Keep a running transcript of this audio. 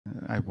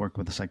I work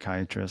with a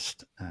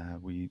psychiatrist.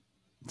 We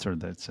sort of,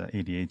 that's a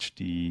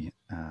ADHD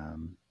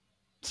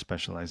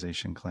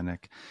specialization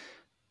clinic.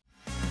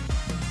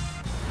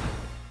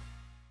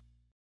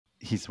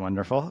 He's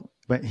wonderful,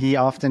 but he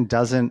often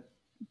doesn't,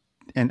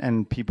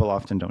 and people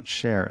often don't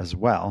share as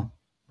well,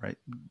 right?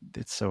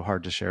 It's so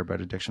hard to share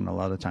about addiction a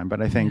lot of the time.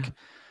 But I think,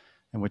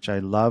 and which I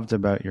loved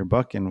about your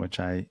book, and which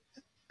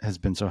has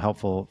been so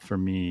helpful for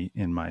me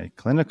in my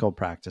clinical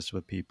practice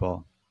with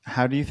people.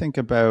 How do you think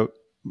about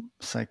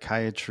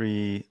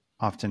psychiatry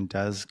often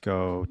does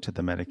go to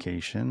the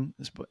medication?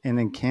 And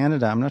in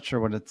Canada, I'm not sure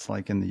what it's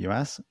like in the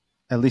US,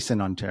 at least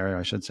in Ontario,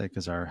 I should say,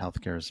 because our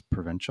healthcare is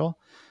provincial.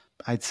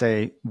 I'd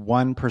say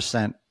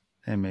 1%,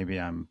 and maybe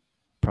I'm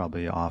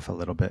probably off a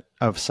little bit,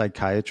 of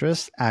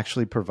psychiatrists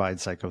actually provide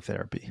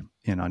psychotherapy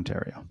in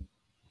Ontario.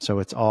 So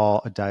it's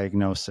all a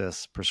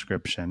diagnosis,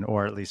 prescription,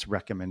 or at least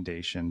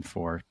recommendation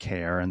for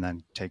care, and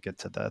then take it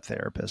to the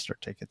therapist or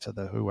take it to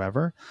the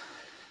whoever.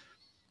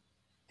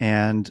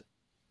 And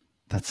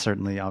that's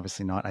certainly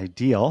obviously not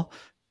ideal.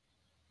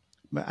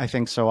 But I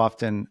think so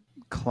often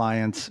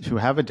clients who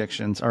have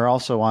addictions are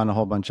also on a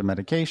whole bunch of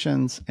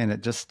medications, and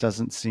it just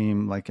doesn't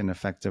seem like an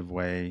effective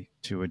way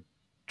to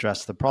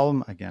address the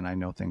problem. Again, I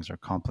know things are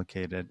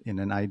complicated. In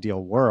an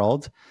ideal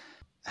world,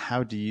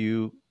 how do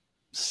you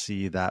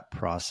see that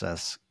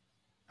process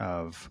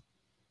of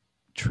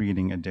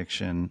treating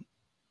addiction,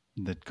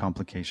 the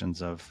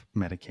complications of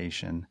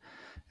medication,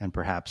 and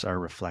perhaps our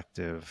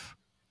reflective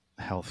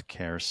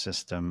healthcare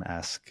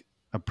system-esque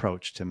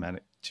approach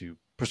to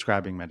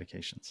prescribing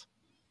medications?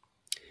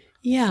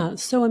 Yeah.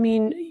 So, I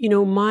mean,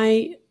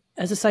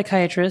 as a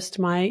psychiatrist,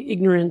 my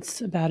ignorance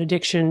about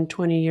addiction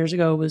 20 years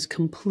ago was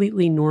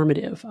completely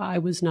normative. I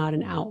was not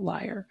an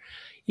outlier.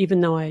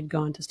 Even though I had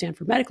gone to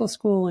Stanford Medical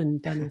School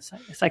and done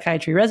a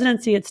psychiatry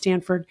residency at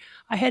Stanford,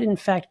 I had in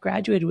fact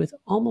graduated with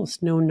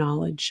almost no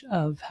knowledge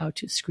of how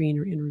to screen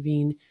or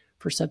intervene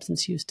for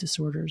substance use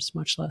disorders,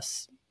 much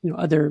less,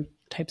 other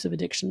types of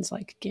addictions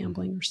like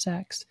gambling or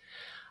sex.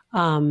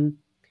 And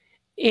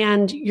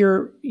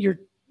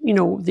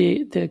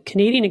the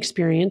Canadian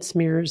experience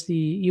mirrors the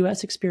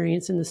U.S.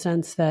 experience in the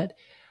sense that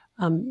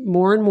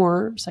more and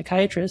more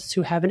psychiatrists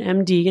who have an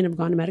MD and have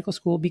gone to medical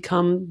school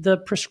become the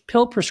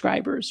pill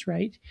prescribers,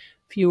 right?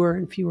 Fewer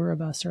and fewer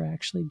of us are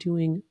actually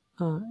doing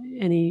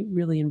any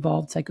really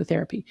involved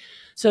psychotherapy.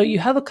 So you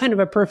have a kind of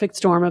a perfect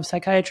storm of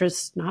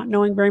psychiatrists not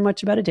knowing very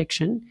much about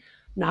addiction,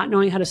 not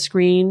knowing how to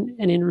screen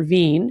and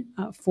intervene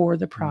for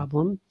the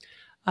problem,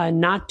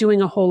 not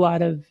doing a whole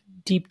lot of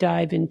deep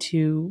dive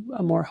into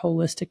a more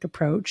holistic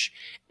approach,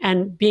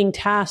 and being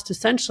tasked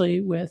essentially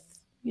with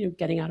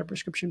getting out a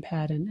prescription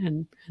pad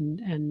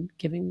and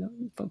giving the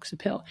folks a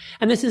pill.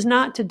 And this is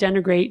not to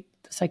denigrate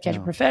the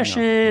psychiatric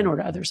profession or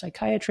to other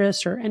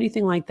psychiatrists or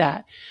anything like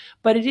that,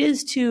 but it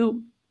is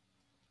to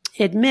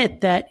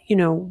admit that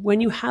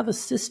when you have a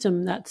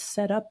system that's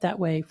set up that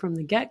way from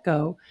the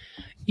get-go,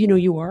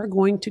 you are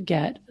going to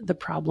get the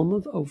problem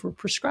of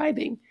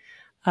overprescribing,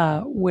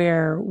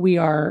 where we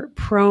are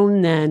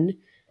prone then,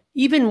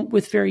 even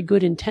with very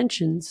good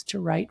intentions, to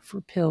write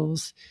for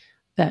pills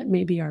that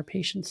maybe our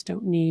patients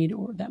don't need,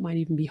 or that might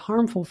even be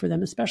harmful for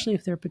them, especially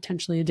if they're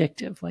potentially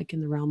addictive, like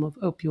in the realm of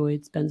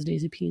opioids,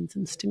 benzodiazepines,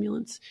 and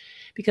stimulants.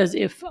 Because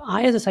if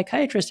I, as a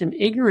psychiatrist, am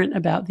ignorant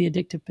about the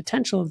addictive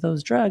potential of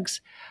those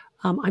drugs,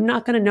 I'm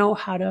not going to know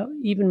how to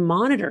even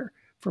monitor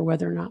for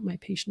whether or not my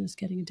patient is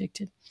getting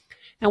addicted.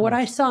 And what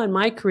I saw in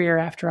my career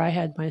after I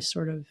had my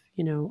sort of,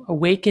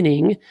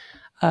 awakening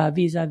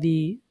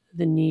vis-a-vis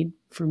the need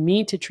for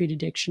me to treat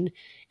addiction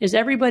is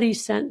everybody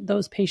sent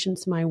those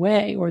patients my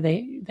way, or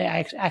they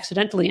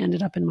accidentally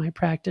ended up in my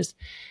practice.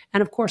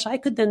 And of course, I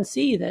could then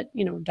see that,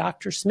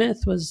 Dr.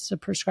 Smith was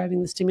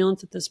prescribing the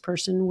stimulants that this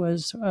person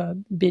was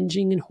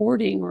binging and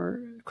hoarding,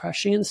 or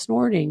crushing and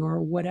snorting,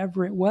 or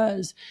whatever it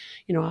was.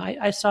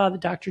 I saw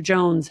that Dr.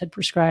 Jones had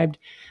prescribed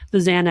the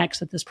Xanax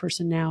that this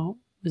person now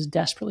was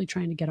desperately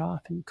trying to get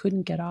off and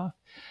couldn't get off.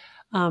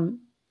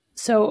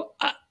 So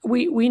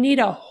we need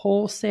a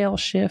wholesale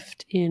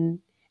shift in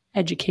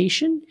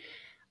education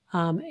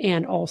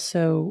and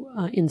also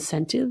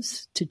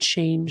incentives to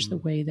change the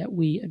way that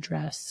we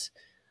address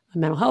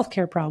mental health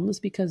care problems,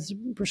 because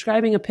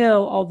prescribing a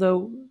pill,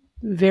 although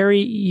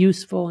very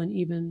useful and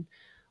even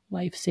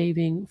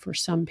life-saving for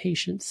some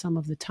patients some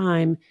of the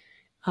time,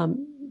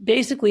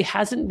 basically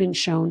hasn't been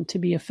shown to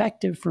be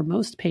effective for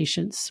most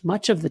patients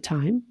much of the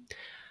time.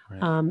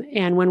 Right.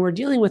 And when we're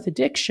dealing with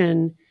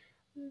addiction,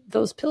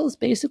 those pills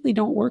basically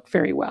don't work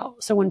very well.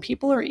 So when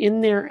people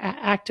are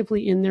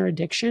actively in their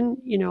addiction,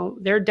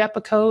 their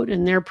Depakote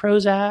and their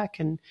Prozac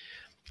and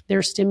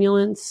their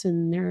stimulants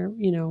and their,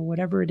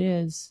 whatever it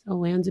is,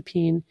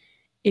 olanzapine,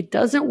 it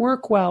doesn't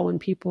work well when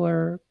people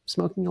are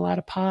smoking a lot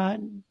of pot,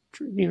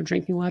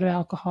 drinking a lot of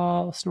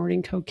alcohol,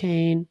 snorting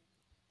cocaine,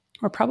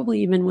 or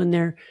probably even when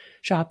they're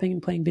shopping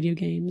and playing video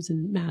games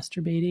and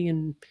masturbating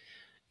and,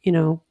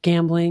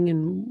 gambling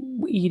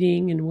and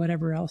eating and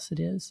whatever else it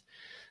is.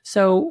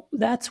 So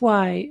that's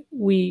why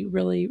we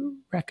really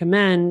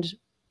recommend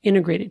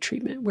integrated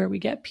treatment, where we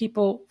get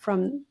people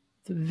from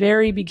the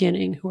very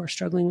beginning who are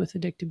struggling with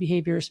addictive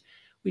behaviors,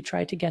 we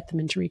try to get them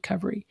into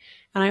recovery.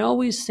 And I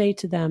always say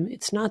to them,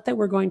 it's not that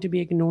we're going to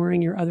be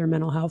ignoring your other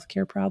mental health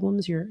care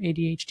problems. Your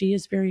ADHD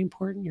is very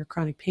important. Your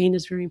chronic pain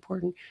is very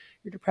important.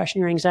 Your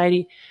depression, your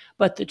anxiety.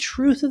 But the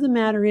truth of the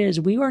matter is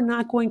we are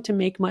not going to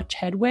make much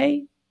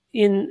headway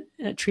in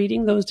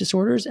treating those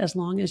disorders as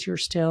long as you're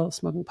still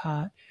smoking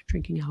pot,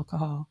 drinking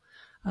alcohol,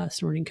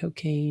 snorting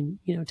cocaine,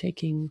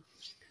 taking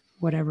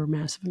whatever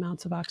massive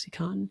amounts of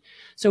OxyContin.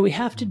 So we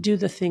have to do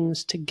the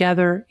things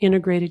together,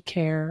 integrated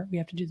care. We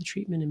have to do the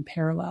treatment in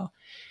parallel.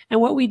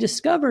 And what we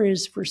discover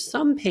is for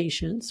some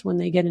patients, when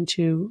they get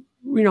into,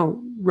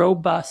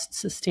 robust,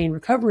 sustained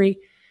recovery,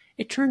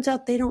 it turns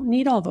out they don't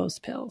need all those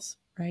pills,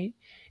 right?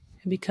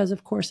 And because,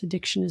 of course,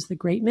 addiction is the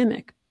great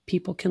mimic.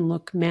 People can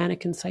look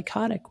manic and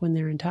psychotic when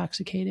they're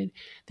intoxicated.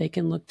 They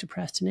can look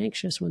depressed and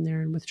anxious when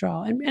they're in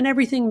withdrawal, and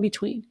everything in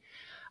between.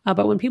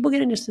 But when people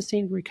get into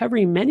sustained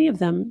recovery, many of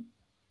them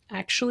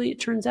actually, it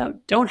turns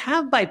out, don't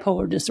have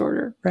bipolar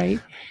disorder,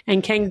 right?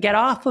 And can get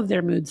off of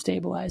their mood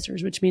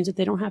stabilizers, which means that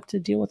they don't have to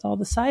deal with all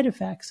the side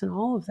effects and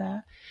all of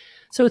that.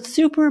 So it's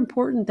super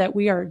important that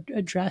we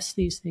address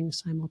these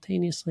things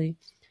simultaneously,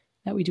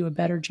 that we do a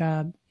better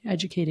job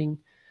educating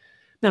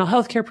mental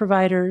health care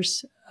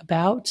providers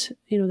about,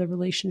 the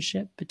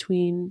relationship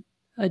between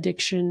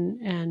addiction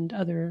and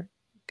other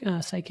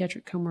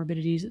psychiatric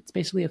comorbidities. It's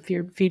basically a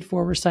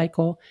feed-forward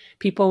cycle.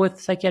 People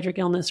with psychiatric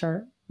illness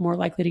are more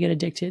likely to get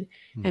addicted,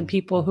 and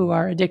people who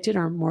are addicted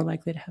are more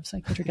likely to have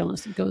psychiatric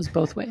illness. It goes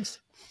both ways.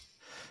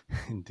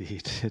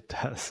 Indeed, it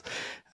does.